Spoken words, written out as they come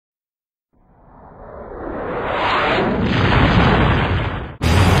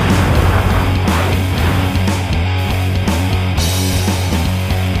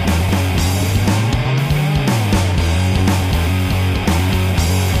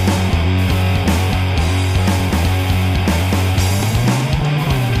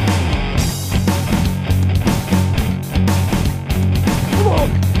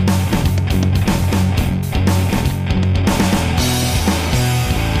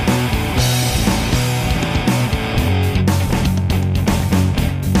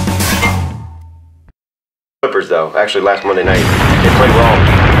actually last Monday night. They played well.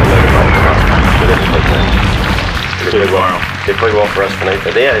 They played well for us tonight.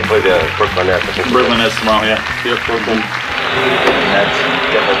 Yeah, they played the Brooklyn Nets. Brooklyn Nets tomorrow, yeah. Yep, Brooklyn. Nets.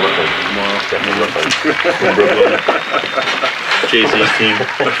 Definitely Brooklyn. Tomorrow. Definitely Brooklyn. JC's team.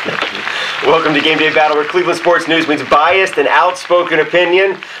 Welcome to Game Day Battle, where Cleveland sports news means biased and outspoken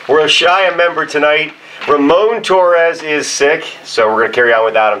opinion. We're a Shia member tonight. Ramon Torres is sick, so we're going to carry on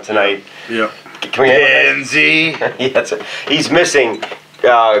without him tonight. Yeah. Can we Kenzie. Yes, he's missing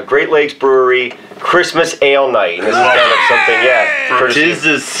Great Lakes Brewery Christmas Ale Night. This is kind of something, yeah. Tis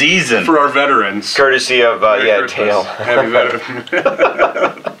the season. For our veterans. Courtesy of, Dale. Happy veteran.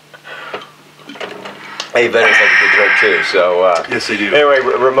 Hey, veterans like a good drink too, so. Yes, they do. Anyway,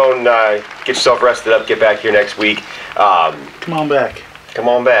 Ramon, get yourself rested up, get back here next week. Come on back. Come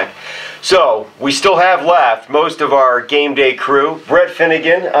on back. So, we still have left most of our Game Day crew. Brett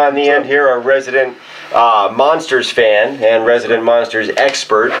Finnegan on the end here, our resident Monsters fan and resident Monsters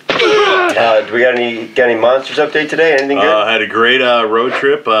expert. Do we got any Monsters update today? Anything good? Had a great road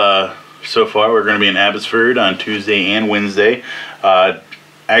trip so far. We're going to be in Abbotsford on Tuesday and Wednesday.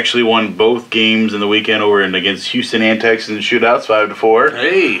 Actually won both games in the weekend over and against Houston and Texans shootouts, 5-4.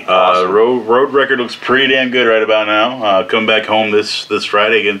 Hey, awesome. Road record looks pretty damn good right about now. Come back home this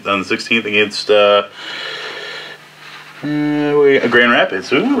Friday on the 16th against Grand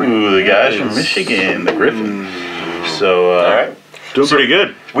Rapids. Ooh, the guys from Michigan, the Griffins. So, all right. Doing pretty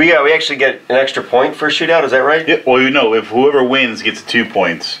good. We actually get an extra point for a shootout, is that right? Yeah, well, if whoever wins gets 2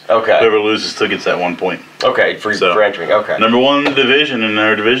 points. Okay. Whoever loses still gets that 1 point. Okay, for entering. Okay. Number one division in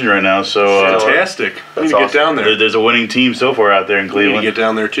our division right now. So fantastic. You need to get down there. There's a winning team so far out there in Cleveland. You need to get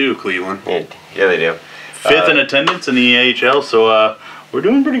down there too, Cleveland. Yeah, they do. Fifth in attendance in the AHL, so we're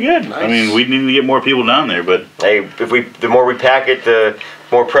doing pretty good. Nice. I mean, we need to get more people down there, but hey, the more we pack it, the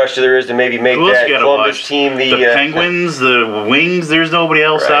more pressure there is to maybe make that Columbus team the Penguins, the Wings. There's nobody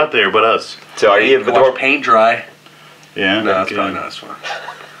else out there but us. So but the more paint dry. Yeah, no, that's probably not as fun.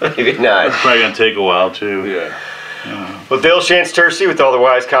 Maybe not. It's probably gonna take a while too. Yeah. Well, Dale Shantz Tersey with all the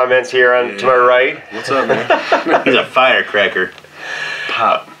wise comments here to my right. What's up, man? He's a firecracker.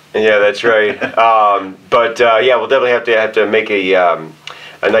 Pop. Yeah, that's right. But we'll definitely have to make a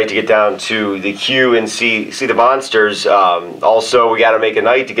night to get down to the Q and see the Monsters. Also, we got to make a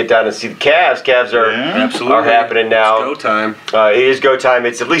night to get down and see the Cavs. Cavs are happening now. It's go time. It is go time.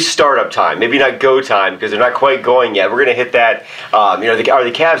 It's at least startup time. Maybe not go time because they're not quite going yet. We're going to hit that. Are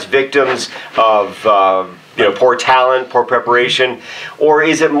the Cavs victims of poor talent, poor preparation, or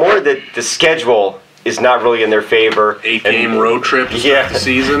is it more that the schedule is not really in their favor? 8-game road trip to start the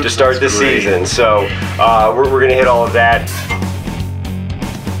season. To start the season. So we're going to hit all of that.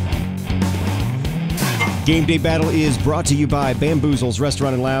 Game Day Battle is brought to you by Bamboozle's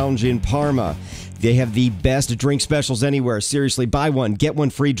Restaurant and Lounge in Parma. They have the best drink specials anywhere. Seriously, buy one, get one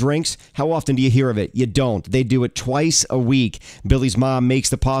free drinks. How often do you hear of it? You don't. They do it twice a week. Billy's mom makes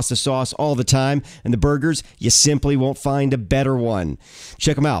the pasta sauce all the time, and the burgers, you simply won't find a better one.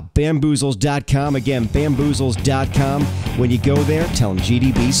 Check them out, bamboozles.com. Again, bamboozles.com. When you go there, tell them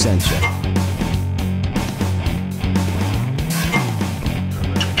GDB sent you.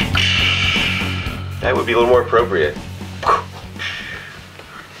 That would be a little more appropriate.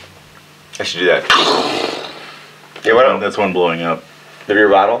 I should do that. Yeah, why not? That's one blowing up. The beer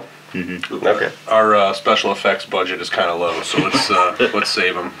bottle? Mm-hmm. Okay. Our special effects budget is kind of low, so let's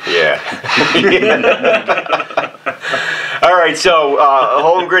save them. Yeah. All right, so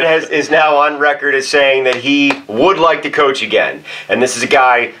Holmgren is now on record as saying that he would like to coach again. And this is a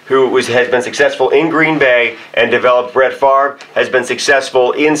guy who has been successful in Green Bay and developed Brett Favre, has been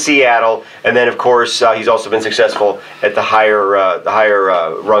successful in Seattle, and then, of course, he's also been successful at the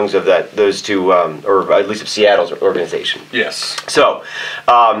higher rungs of those two, or at least of Seattle's organization. Yes. So,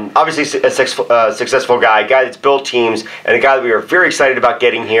 obviously a successful guy that's built teams, and a guy that we are very excited about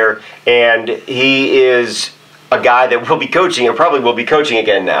getting here, and he is a guy that will be coaching, or probably will be coaching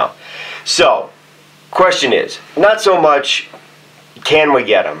again now. So, question is, not so much can we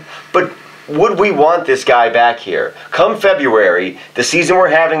get him, but would we want this guy back here? Come February, the season we're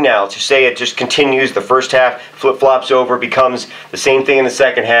having now, to say it just continues, the first half flip-flops over, becomes the same thing in the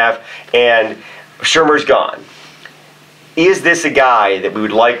second half, and Shurmur's gone. Is this a guy that we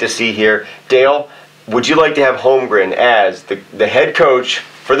would like to see here? Dale, would you like to have Holmgren as the head coach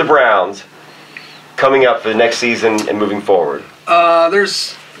for the Browns coming up for the next season and moving forward?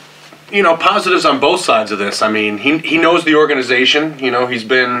 There's, positives on both sides of this. I mean, he knows the organization. It's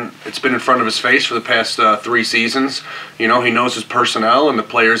been in front of his face for the past 3 seasons. He knows his personnel and the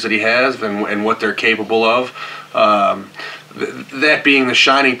players that he has and what they're capable of. That being the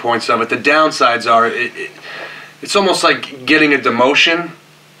shining points of it. The downsides are it's almost like getting a demotion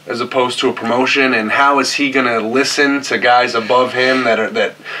as opposed to a promotion, and how is he going to listen to guys above him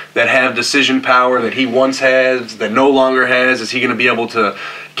that have decision power that he once has, that no longer has? Is he going to be able to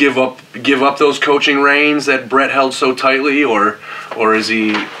give up those coaching reins that Brett held so tightly, or is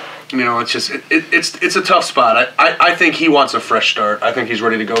he? It's just it's a tough spot. I think he wants a fresh start. I think he's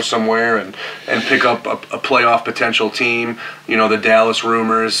ready to go somewhere and pick up a playoff potential team. The Dallas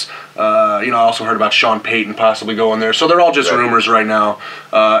rumors. I also heard about Sean Payton possibly going there. So they're all just rumors right now.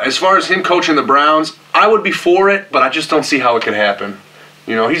 As far as him coaching the Browns, I would be for it, but I just don't see how it could happen.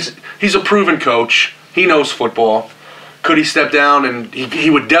 He's a proven coach. He knows football. Could he step down? And he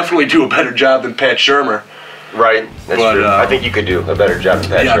would definitely do a better job than Pat Shurmur. Right, that's true. I think you could do a better job than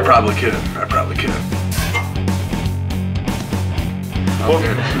Pat Shurmur. I probably could. Well,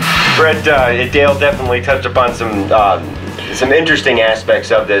 Brett, Dale definitely touched upon some interesting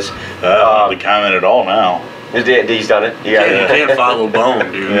aspects of this. I don't have to comment at all now. He's done it? You can't follow Bone,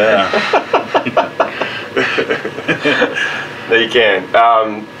 dude. Yeah. No, you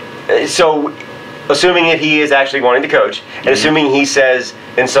can. So, assuming that he is actually wanting to coach, and assuming he says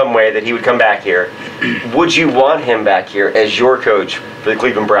in some way that he would come back here, would you want him back here as your coach for the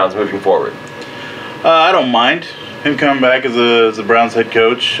Cleveland Browns moving forward? I don't mind him coming back as a Browns head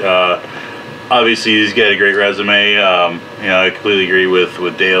coach. Obviously, he's got a great resume. I completely agree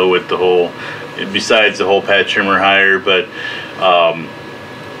with Dale with the whole, besides the whole Pat Shurmur hire, but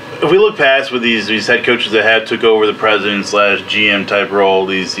if we look past with these head coaches that have took over the president / GM type role,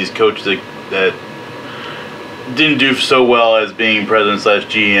 these coaches that didn't do so well as being president /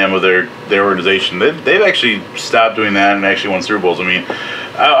 GM of their organization, they've actually stopped doing that and actually won Super Bowls. I mean,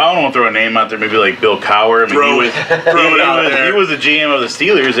 I don't want to throw a name out there, maybe like Bill Cowher. He was the GM of the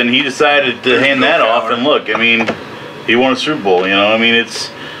Steelers, and he decided to hand that off. And look, I mean, he won a Super Bowl. I mean,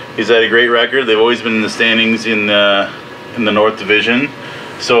 he's had a great record. They've always been in the standings in the North Division.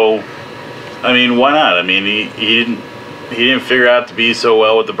 So, I mean, why not? I mean, he didn't figure out to be so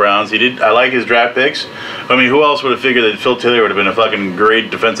well with the Browns. He did. I like his draft picks. I mean, who else would have figured that Phil Tiller would have been a fucking great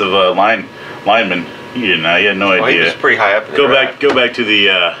defensive lineman? He didn't. He had no idea. He was pretty high up. In the draft. Go back to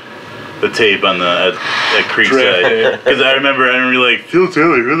the tape on at Creekside, because I remember like Phil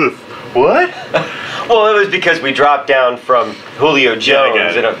Tiller. Who the what? Well, it was because we dropped down from Julio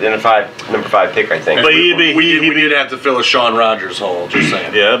Jones in a number 5 pick, I think. But we did have to fill a Sean Rogers hole. Just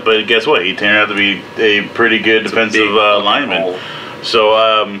saying. Yeah, but guess what? He turned out to be a pretty good defensive lineman. Hole. So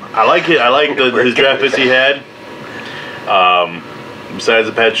I like it. I like his draft picks he had. Besides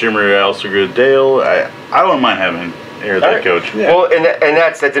the Pat Shurmur, I also agree with Dale. I don't mind having him here as head coach. Yeah. Well, and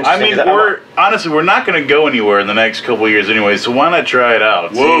that's interesting. I mean, we're not going to go anywhere in the next couple of years anyway. So why not try it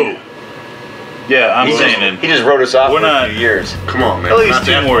out? Whoa. Yeah, I'm saying it. He just wrote us off for a few years. Come on, man. At least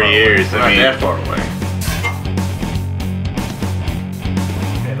 2 more years. Not that far away.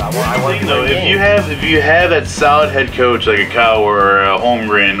 I want to know if you have that solid head coach like a Cow or a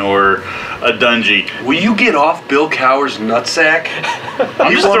Holmgren or a Dungy. Will you get off Bill Cowher's nutsack?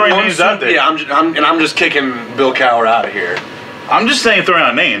 I'm just throwing names out there. Yeah, I'm just kicking Bill Cowher out of here. I'm just saying, throwing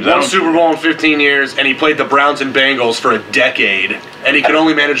out names. Won Super Bowl in 15 years, and he played the Browns and Bengals for a decade, and he could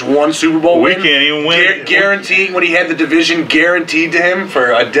only manage 1 Super Bowl win. We can't even win. Guaranteed, when he had the division guaranteed to him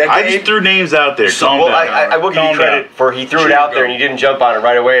for a decade. I just threw names out there. I will give you credit for he threw it out there and you didn't jump on it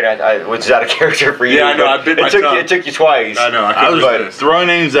right away, and which is out of character for you. Yeah, I know. I bit my tongue. It took you twice. I know. I was throwing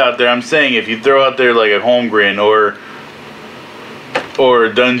names out there. I'm saying if you throw out there like a Holmgren or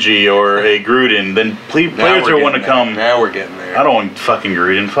a Dungy or a Gruden, then players are want to come. Now we're getting there. I don't want fucking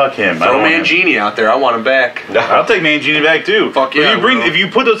Gruden. Fuck him. Throw Mangini out there. I want him back. I'll take Mangini back too. Fuck yeah. If you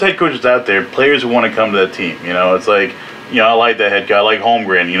put those head coaches out there, players want to come to that team. It's like, I like that head guy. I like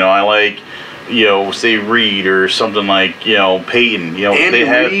Holmgren. I like, say Reed or something like, Peyton.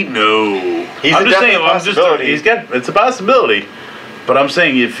 Reed, no. I'm just saying. It's a possibility. But I'm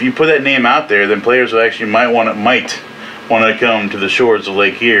saying if you put that name out there, then players actually might want to come to the shores of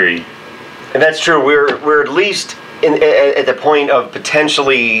Lake Erie. And that's true. We're at least at the point of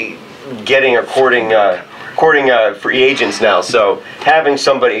potentially getting or courting free agents now. So having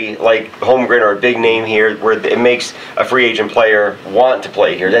somebody like Holmgren or a big name here, where it makes a free agent player want to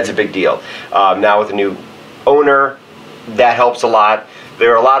play here, that's a big deal. Now with a new owner, that helps a lot.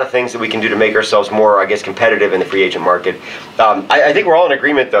 There are a lot of things that we can do to make ourselves more, I guess, competitive in the free agent market. I think we're all in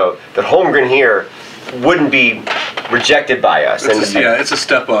agreement, though, that Holmgren here wouldn't be rejected by us. It's a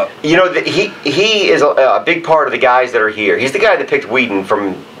step up. He is a big part of the guys that are here. He's the guy that picked Weeden.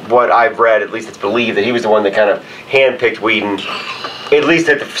 From what I've read, at least it's believed that he was the one that kind of handpicked Weeden, at least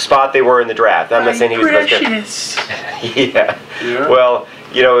at the spot they were in the draft. I'm not saying he was the best guy. Yeah. Well,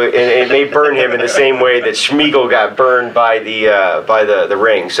 You know, and it may burn him in the same way that Schmeagol got burned by the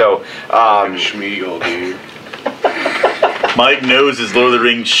ring. So, Schmeagol, dude. Mike knows his Lord of the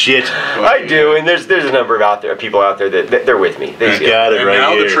Rings shit. I do, and there's a number of people out there that they're with me. They got it And right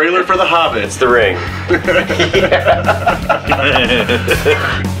now here. the trailer for The Hobbit. It's the ring.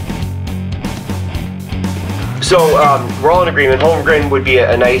 So we're all in agreement. Holmgren would be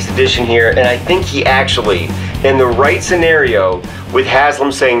a nice addition here, and I think he actually, in the right scenario, with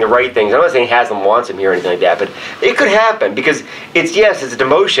Haslam saying the right things. I'm not saying Haslam wants him here or anything like that, but it could happen because it's a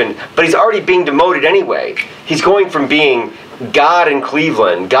demotion, but he's already being demoted anyway. He's going from being God in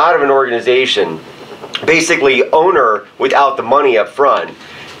Cleveland, God of an organization, basically owner without the money up front,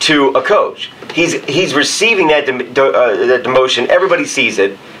 to a coach. He's receiving that demotion. Everybody sees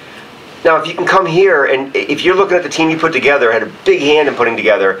it. Now, if you can come here, and if you're looking at the team you put together, had a big hand in putting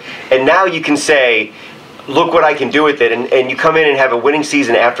together, and now you can say, look what I can do with it, and you come in and have a winning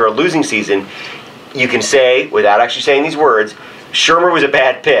season after a losing season, you can say, without actually saying these words, Shurmur was a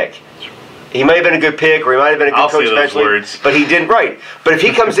bad pick. He might have been a good pick, or he might have been a good coach eventually, but he didn't. Right. But if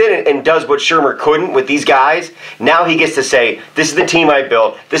he comes in and does what Shurmur couldn't with these guys, now he gets to say, this is the team I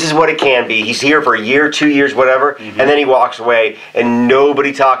built, this is what it can be. He's here for a year, 2 years, whatever, and then he walks away, and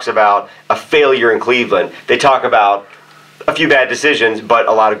nobody talks about a failure in Cleveland. They talk about a few bad decisions, but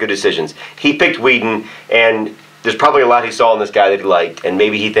a lot of good decisions. He picked Weeden, and there's probably a lot he saw in this guy that he liked, and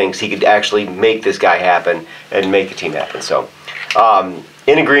maybe he thinks he could actually make this guy happen and make the team happen. So,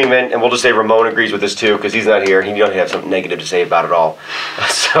 in agreement, and we'll just say Ramon agrees with this too, because he's not here. He doesn't have something negative to say about it all.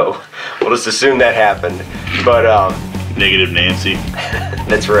 So, we'll just assume that happened. But, Negative Nancy.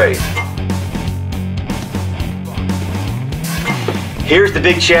 That's right. Here's the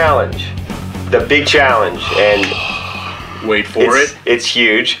big challenge. The big challenge, and Wait for it. It's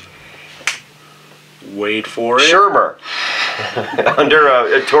huge. Wait for it. Shurmur, under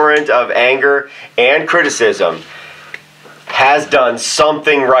a torrent of anger and criticism, has done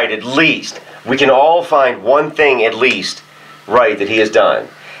something right, at least. We can all find one thing, at least, right that he has done.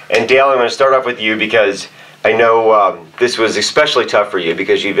 And Dale, I'm going to start off with you because I know this was especially tough for you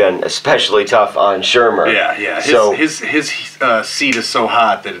because you've been especially tough on Shurmur. Yeah. So His seat is so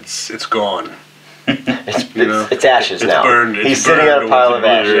hot that it's gone. it's ashes now. Burned. He's sitting on a pile of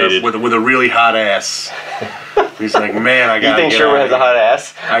ashes. With a really hot ass. He's like, man, I got. You think Shurmur has a hot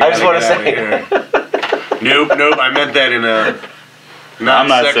ass? I just want to say. Nope. I meant that in a I'm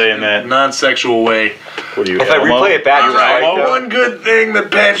not saying that. non-sexual way. What do you? If I replay it back, All right, one good thing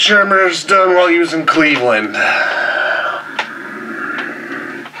that Pat Shurmur has done while he was in Cleveland.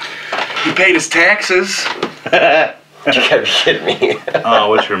 He paid his taxes. You gotta be kidding me. Oh,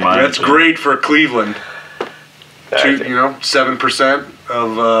 what's your mind? That's great for Cleveland. 7%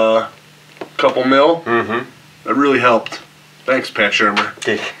 of a couple mil. Mm-hmm. That really helped. Thanks, Pat Shurmur.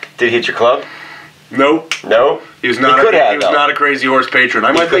 Did he hit your club? Nope. No. He was not. He was not a crazy horse patron.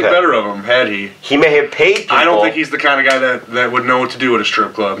 I might think better of him had he. He may have paid people. I don't think he's the kind of guy that would know what to do at a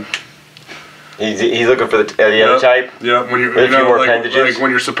strip club. He's looking for the other type. Yeah, when you're with a few more appendages. like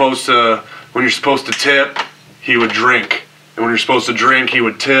when you're supposed to tip, he would drink, and when you're supposed to drink, he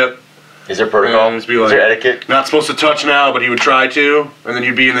would tip. Is there protocol? Is there etiquette? Not supposed to touch now, but he would try to, and then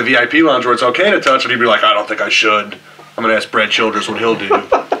you'd be in the VIP lounge where it's okay to touch, and he'd be like, I don't think I should. I'm gonna ask Brad Childress what he'll do.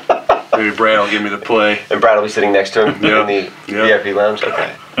 Maybe Brad will give me the play. And Brad will be sitting next to him in the VIP lounge?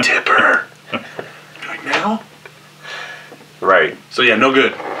 Okay. Tipper. Like now? Right. So yeah, no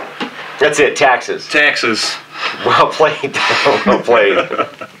good. That's it, taxes. Taxes. Well played. Well played.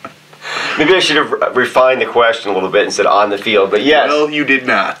 Maybe I should have refined the question a little bit and said on the field, but yes. Well, you did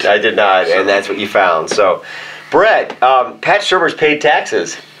not. I did not, and that's what you found. So, Brett, Pat Shurmur's paid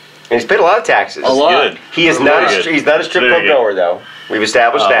taxes. And he's paid a lot of taxes. A lot. Good. He's not a strip club goer, though. We've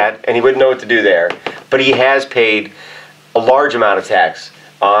established that, and he wouldn't know what to do there. But he has paid a large amount of tax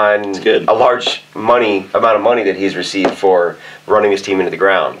on a large amount of money that he's received for running his team into the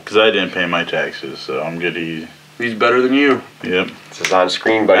ground. Because I didn't pay my taxes, so I'm good. He's better than you. Yep. This is on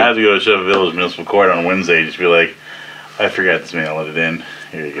screen, buddy. I have to go to Sheffield Village Municipal Court on Wednesday. Just be like, I forgot this man. Let it in.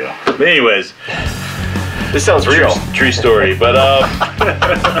 Here you go. But anyways, this sounds real. True story. But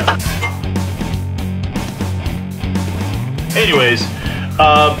anyways,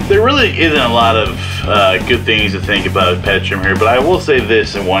 there really isn't a lot of good things to think about Pat Shurmur here. But I will say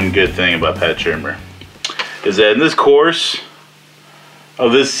this, and one good thing about Pat Shurmur is that in this course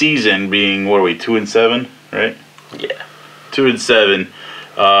of this season, being 2-7, right? Yeah. 2-7.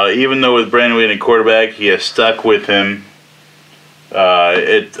 Even though with Brandon Weeden at quarterback, he has stuck with him.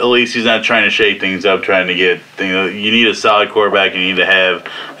 At least he's not trying to shake things up, trying to get things. You need a solid quarterback. You need to have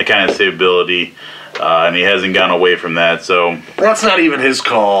that kind of stability. and he hasn't gone away from that. So That's not even his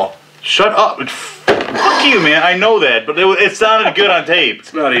call. shut up. Fuck you, man. I know that, but it sounded good on tape.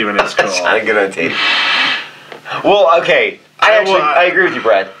 It's not even his call. It's not good on tape. Well, okay. I agree with you,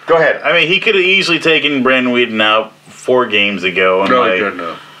 Brad. Go ahead. I mean, he could have easily taken Brandon Weeden out 4 games ago. And No, he couldn't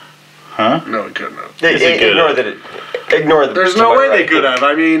have. Huh? No, he couldn't have. Ignore the. There's no way they could have.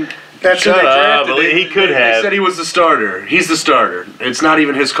 I mean, that's who Shut they up, drafted. he could have. They said he was the starter. He's the starter. It's not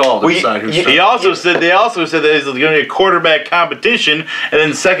even his call to decide who's They also said that there's going to be a quarterback competition, and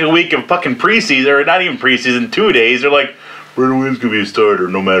then the second week of fucking preseason, or not even preseason, 2 days, they're like, Brandon Weeden's going to be a starter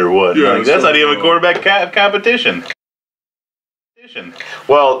no matter what. Yeah, like, that's not even a quarterback competition.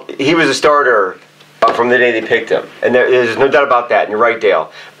 Well, he was a starter from the day they picked him, and there's no doubt about that. And you're right,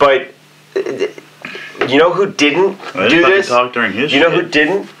 Dale. But you know who didn't do this? Talk during his you know who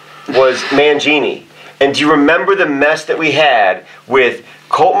didn't? Was Mangini. And do you remember the mess that we had with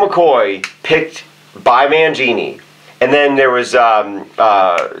Colt McCoy picked by Mangini? And then there was,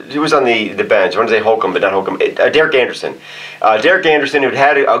 who was on the bench? I want to say Holcomb, but not Holcomb. Derek Anderson. Derek Anderson, who'd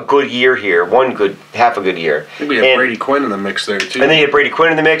had a good year here, half a good year. I think we had Brady Quinn in the mix there, too. And then you had Brady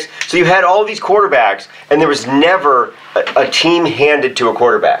Quinn in the mix. So you had all these quarterbacks, and there was never a team handed to a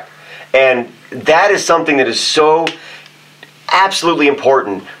quarterback. And that is something that is so absolutely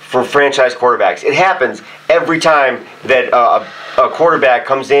important for franchise quarterbacks. It happens every time that a quarterback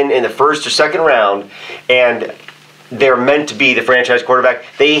comes in the first or second round, and they're meant to be the franchise quarterback.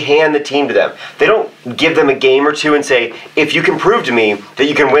 They hand the team to them. They don't give them a game or two and say, if you can prove to me that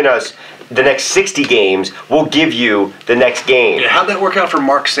you can win us the next 60 games, we'll give you the next game. Yeah, how'd that work out for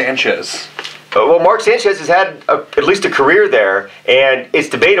Mark Sanchez? Well, Mark Sanchez has had at least a career there, and it's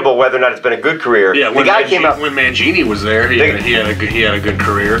debatable whether or not it's been a good career. Yeah, when Mangini was there, he had a good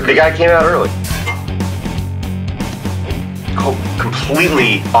career. The guy came out early.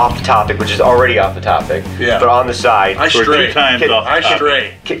 Completely off the topic, which is already off the topic. Yeah. But on the side. I stray. I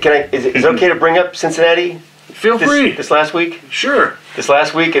stray. Is it okay to bring up Cincinnati? Feel free. This last week? Sure. This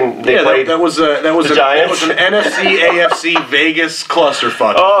last week, and they played. That was an NFC AFC Vegas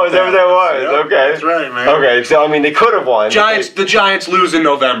clusterfuck. Oh, is that what that was? Yep. Okay. That's right, man. Okay, so I mean they could have won. The Giants lose in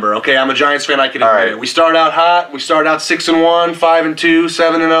November. Okay, I'm a Giants fan. I can admit it. We start out hot. We start out 6-1, 5-2,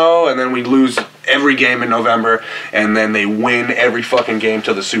 7-0, and then we lose every game in November, and then they win every fucking game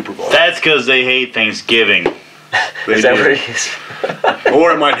to the Super Bowl. That's because they hate Thanksgiving. Is that what it is?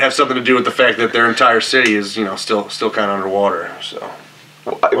 Or it might have something to do with the fact that their entire city is, still kind of underwater. So,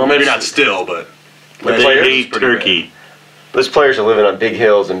 well, maybe not still, but they hate turkey. Bad. Those players are living on big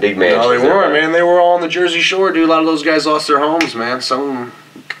hills and big mansions. No, they weren't, man. They were all on the Jersey Shore, dude. A lot of those guys lost their homes, man. Some of them.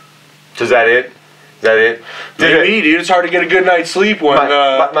 So is that it? Is that it? Maybe, dude. It's hard to get a good night's sleep when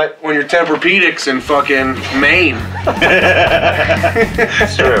when you're Tempur-Pedics in fucking Maine.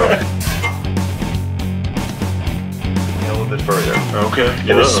 It's true. Bit further. Okay.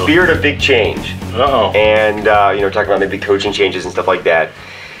 In the spirit of big change. And talking about maybe coaching changes and stuff like that.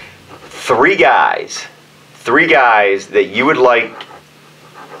 Three guys that you would like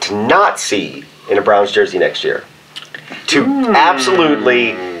to not see in a Browns jersey next year. To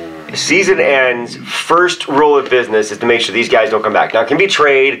absolutely, season ends, first rule of business is to make sure these guys don't come back. Now it can be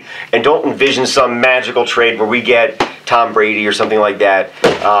trade, and don't envision some magical trade where we get Tom Brady or something like that.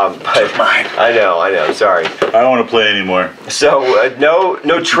 But I know. Sorry. I don't want to play anymore. So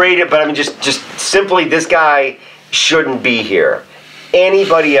no trade. But I mean, just simply, this guy shouldn't be here.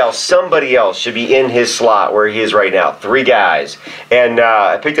 Anybody else, somebody else should be in his slot where he is right now. 3 guys, and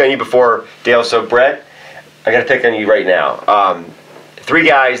I picked on you before, Dale. So Brett, I got to pick on you right now. 3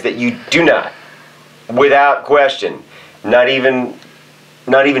 guys that you do not, without question, not even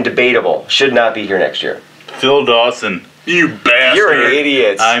debatable, should not be here next year. Phil Dawson. You bastard. You're an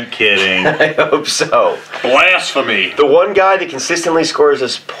idiot. I'm kidding. I hope so. Blasphemy. The one guy that consistently scores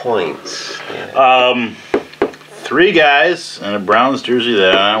us points. Yeah. 3 guys in a Browns jersey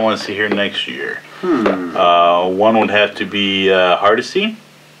that I want to see here next year. One would have to be Hardesty.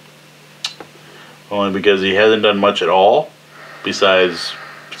 Only because he hasn't done much at all besides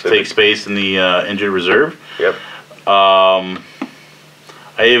take space in the injured reserve. Yep.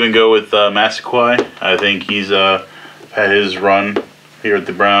 I even go with Massaquoi. I think he's had his run here at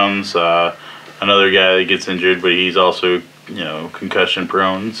the Browns. Another guy that gets injured, but he's also concussion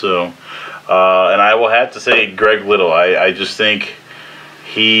prone. So, and I will have to say Greg Little. I just think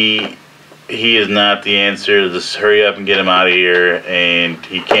he is not the answer. Just hurry up and get him out of here. And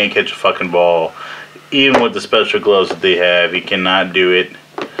he can't catch a fucking ball. Even with the special gloves that they have, he cannot do it.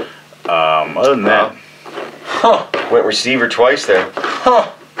 Other than that. Went receiver twice there.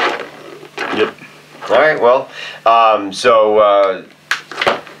 Yep. All right, well, so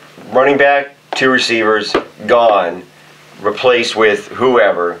running back, 2 receivers, gone, replaced with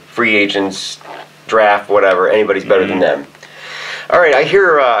whoever, free agents, draft, whatever. Anybody's better than them. All right, I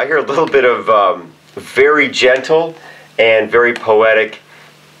hear a little bit of very gentle and very poetic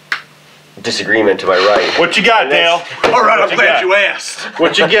disagreement to my right. What you got, Dale? All right, I'm glad you asked.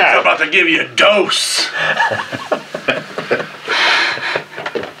 What you got? I'm about to give you a dose.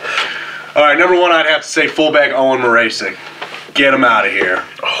 All right, number 1, I'd have to say fullback Owen Morasic. Get him out of here.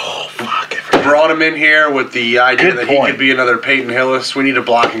 Oh, fuck. Brought him in here with the idea Good that point. he could be another Peyton Hillis. We need a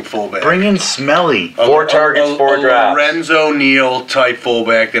blocking fullback. Bring in Smelly. 4 targets, 4 drops. Lorenzo Neal type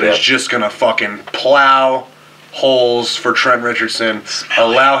fullback that is just going to fucking plow holes for Trent Richardson.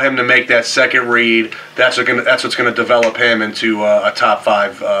 Allow him to make that second read. That's what's going to develop him into a top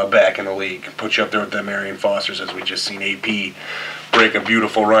 5 back in the league. Put you up there with them Marion Fosters, as we just seen AP break a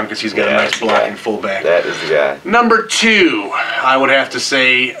beautiful run because he's got a nice blocking fullback. That is the guy. Number 2, I would have to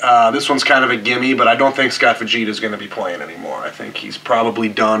say this one's kind of a gimme, but I don't think Scott Fajita is going to be playing anymore. I think he's probably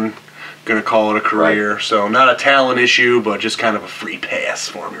done. Going to call it a career. Right. So not a talent issue, but just kind of a free pass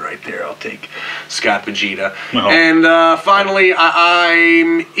for me right there. I'll take Scott Fajita. No. And finally,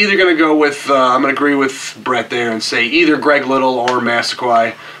 I'm either going to go with, I'm going to agree with Brett there and say either Greg Little or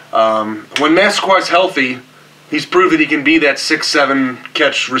Massaquoi. When Massaquoi's healthy, he's proved that he can be that 6-7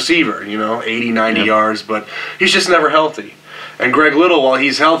 catch receiver, 80, 90 yards, but he's just never healthy. And Greg Little, while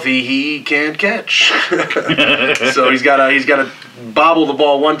he's healthy, he can't catch. So he's got to bobble the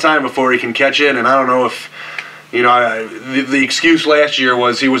ball one time before he can catch it. And I don't know if, the excuse last year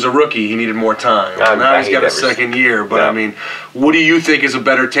was he was a rookie, he needed more time. Now he's got a second year. But I mean, what do you think is a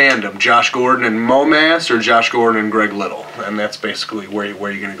better tandem, Josh Gordon and Momass or Josh Gordon and Greg Little? And that's basically where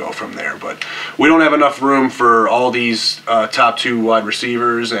you're going to go from there. But we don't have enough room for all these top 2 wide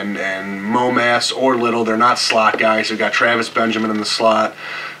receivers and Momass or Little. They're not slot guys. They've got Travis Benjamin in the slot.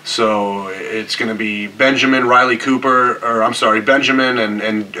 So it's going to be Benjamin, Riley Cooper, Benjamin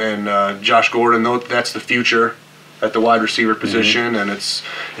and Josh Gordon. That's the future at the wide receiver position, and it's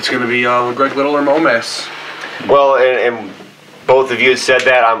going to be Greg Little or Momass. Well, and both of you had said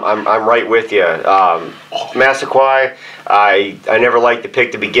that. I'm right with you. Massaquoi, I never liked the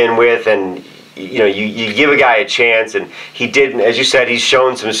pick to begin with, and you give a guy a chance, and he didn't. As you said, he's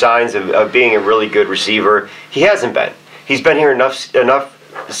shown some signs of being a really good receiver. He hasn't been. He's been here enough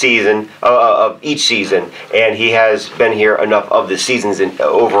season of each season, and he has been here enough of the seasons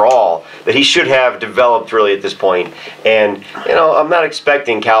overall that he should have developed really at this point. And I'm not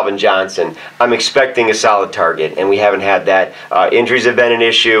expecting Calvin Johnson. I'm expecting a solid target, and we haven't had that. Injuries have been an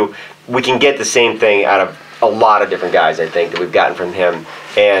issue. We can get the same thing out of a lot of different guys, I think, that we've gotten from him,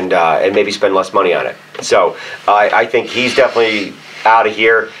 and maybe spend less money on it. So I think he's definitely out of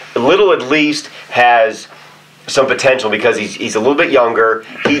here. Little, at least, has some potential because he's a little bit younger.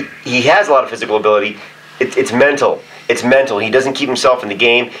 He has a lot of physical ability. It's mental. It's mental. He doesn't keep himself in the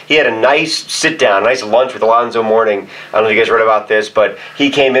game. He had a nice sit-down, a nice lunch with Alonzo Mourning. I don't know if you guys read about this, but he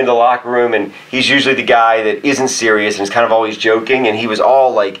came into the locker room, and he's usually the guy that isn't serious and is kind of always joking, and he was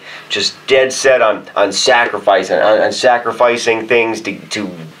all like just dead set on sacrificing things to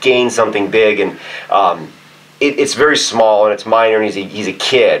gain something big. And it's very small and it's minor, and he's a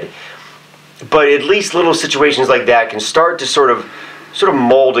kid. But at least little situations like that can start to sort of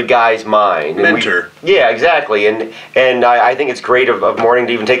mold a guy's mind. Mentor. Yeah, exactly. And I think it's great of Mourning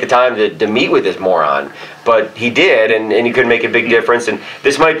to even take the time to meet with this moron. But he did, and he could make a big difference. And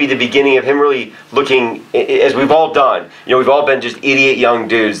this might be the beginning of him really looking, as we've all done. We've all been just idiot young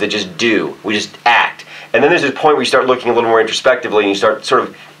dudes that just do. We just act. And then there's this point where you start looking a little more introspectively, and you start sort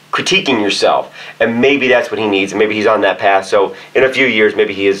of critiquing yourself, and maybe that's what he needs, and maybe he's on that path. So in a few years,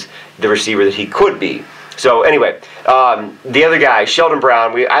 maybe he is the receiver that he could be. So anyway, the other guy, Sheldon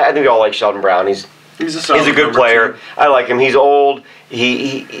Brown. I think we all like Sheldon Brown. He's a good player. I like him. He's old.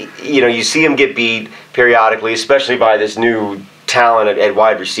 You see him get beat periodically, especially by this new talent at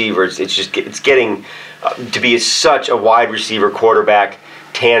wide receivers. It's getting to be such a wide receiver quarterback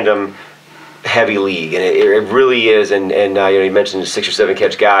tandem heavy league, and it really is. And you mentioned a 6 or 7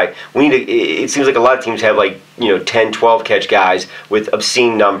 catch guy. It seems like a lot of teams have 10, 12 catch guys with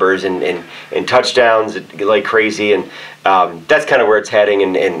obscene numbers and touchdowns like crazy, and that's kind of where it's heading.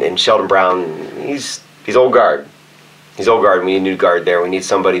 And Sheldon Brown, he's old guard. He's old guard. We need a new guard there. We need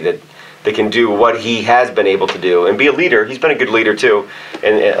somebody that can do what he has been able to do and be a leader. He's been a good leader too,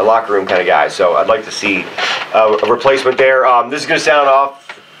 and a locker room kind of guy. So I'd like to see a replacement there. This is going to sound off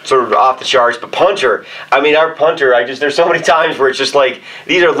sort of off the charts. But punter, I mean, our punter, there's so many times where it's just like,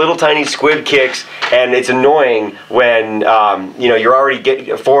 these are little tiny squib kicks, and it's annoying when, you're already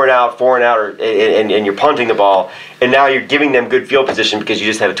getting 4 and out, and you're punting the ball, and now you're giving them good field position because you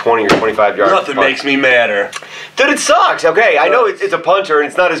just had a 20 or 25 yard Nothing punt. makes me madder. Dude, it sucks. Okay, I know it's a punter, and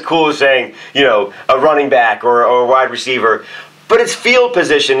it's not as cool as saying, a running back or a wide receiver. But it's field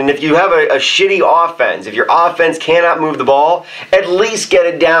position, and if you have a shitty offense, if your offense cannot move the ball, at least get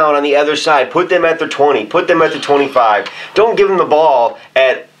it down on the other side. Put them at their 20. Put them at the 25. Don't give them the ball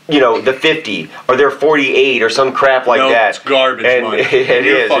at the 50 or their 48 or some crap like that. It's garbage, Mike.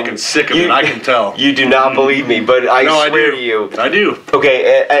 You're fucking sick of it, I can tell. You do not believe me, but I swear to you. I do.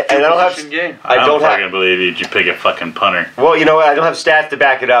 Okay, and I don't have... I don't fucking believe you pick a fucking punter. Well, you know what? I don't have stats to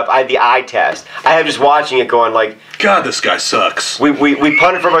back it up. I have the eye test. I have just watching it going like... God, this guy sucks. We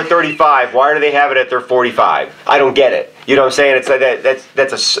punted from our 35. Why do they have it at their 45? I don't get it. You know what I'm saying? It's like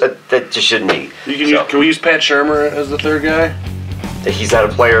that just shouldn't be. Can we use Pat Shurmur as the third guy? He's not a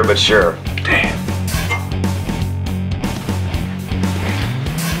player, but sure. Damn.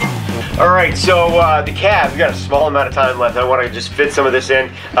 All right, so the Cavs, we got a small amount of time left. I want to just fit some of this in.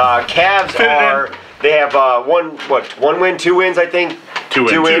 Cavs they have one win, 2 wins, I think?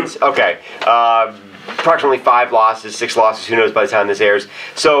 Two wins. Okay. Approximately 5 losses, 6 losses, who knows by the time this airs.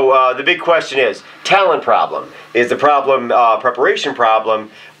 So the big question is, talent problem. Is the problem preparation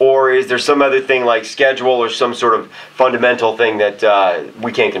problem, or is there some other thing like schedule or some sort of fundamental thing that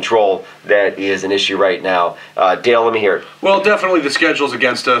we can't control that is an issue right now? Dale, let me hear it. Well, definitely the schedule's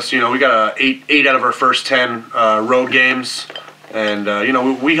against us. We got 8 out of our first 10 road games. And,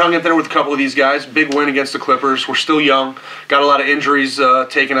 we hung in there with a couple of these guys. Big win against the Clippers. We're still young. Got a lot of injuries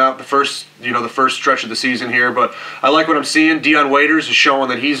taken out the first stretch of the season here. But I like what I'm seeing. Dion Waiters is showing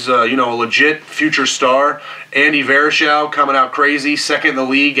that he's, a legit future star. Andy Varashow coming out crazy. Second in the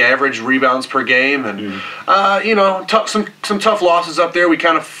league, average rebounds per game. And, some tough losses up there. We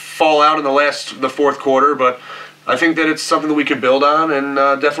kind of fall out in the fourth quarter. But I think that it's something that we can build on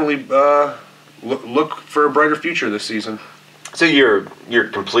and definitely look for a brighter future this season. So you're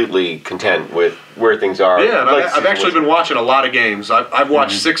completely content with where things are? Yeah, and I've actually been watching a lot of games. I've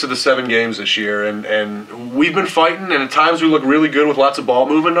watched 6 of the 7 games this year, and we've been fighting, and at times we look really good with lots of ball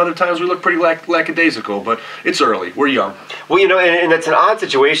movement, and other times we look pretty lackadaisical, but it's early. We're young. Well, and it's an odd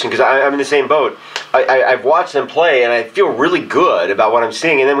situation because I'm in the same boat. I've watched them play, and I feel really good about what I'm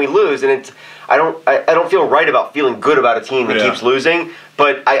seeing, and then we lose, and I don't feel right about feeling good about a team that keeps losing,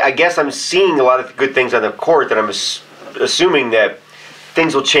 but I guess I'm seeing a lot of good things on the court that I'm assuming that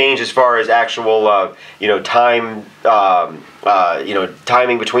things will change as far as actual, time,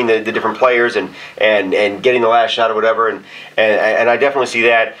 timing between the different players and getting the last shot or whatever, and I definitely see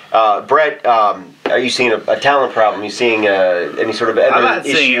that. Brett, are you seeing a talent problem? Are you seeing any sort of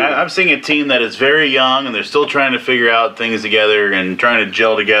issue? I'm seeing a team that is very young and they're still trying to figure out things together and trying to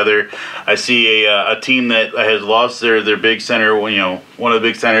gel together. I see a team that has lost their big center. One of the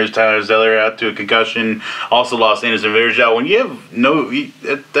big centers, Tyler Zeller, out to a concussion. Also lost Anderson Varejao. When you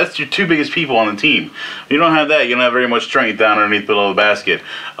have that's your 2 biggest people on the team. You don't have that. You don't have very much strength down underneath below the basket.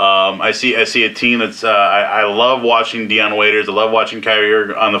 I see a team that's. I love watching Dion Waiters. I love watching Kyrie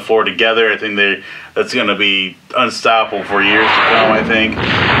Irving on the floor together. I think that's going to be unstoppable for years to come, I think.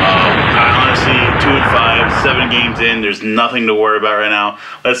 Honestly, 2-5, 7 games in, there's nothing to worry about right now.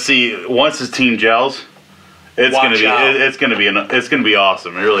 Let's see, once this team gels, it's going to be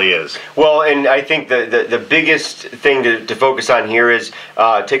awesome. It really is. Well, and I think the biggest thing to focus on here is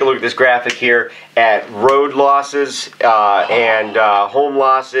take a look at this graphic here at road losses and home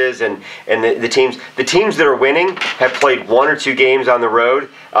losses, and the teams that are winning have played 1 or 2 games on the road.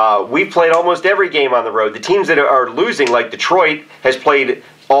 We've played almost every game on the road. The teams that are losing, like Detroit, has played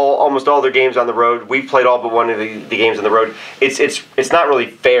almost all their games on the road. We've played all but one of the games on the road. It's not really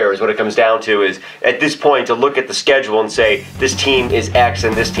fair is what it comes down to, is at this point to look at the schedule and say this team is X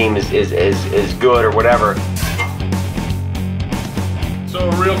and this team is good or whatever. So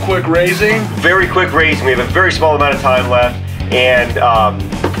a real quick raising? Very quick raising. We have a very small amount of time left, and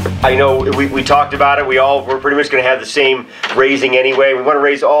I know we talked about it. We're pretty much going to have the same raising anyway. We want to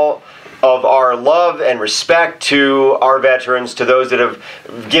raise all of our love and respect to our veterans, to those that have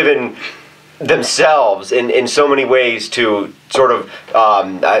given themselves in so many ways to sort of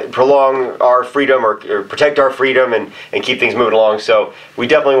prolong our freedom or protect our freedom and keep things moving along. So we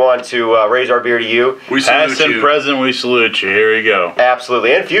definitely want to raise our beer to you. We salute Past and present, we salute you. Here we go.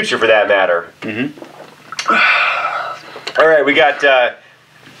 Absolutely, and future for that matter. Mm-hmm. All right, we got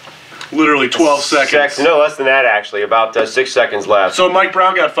Literally 12 seconds. No, less than that, actually. About 6 seconds left. So Mike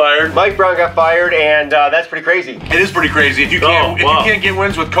Brown got fired. Mike Brown got fired, and that's pretty crazy. It is pretty crazy. If you can't, if you can't get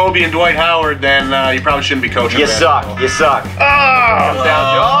wins with Kobe and Dwight Howard, then you probably shouldn't be coaching. You suck. You suck.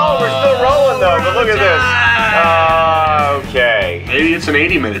 Oh, we're still rolling, though. But look at this. Okay. Maybe it's an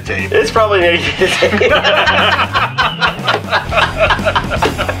 80-minute tape. It's probably an 80-minute tape.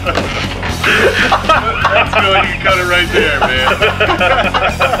 That's good. You can cut it right there, man.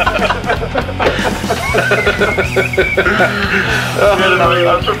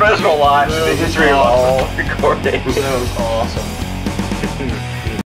 Unprofessional live in the history of all recording. That was awesome.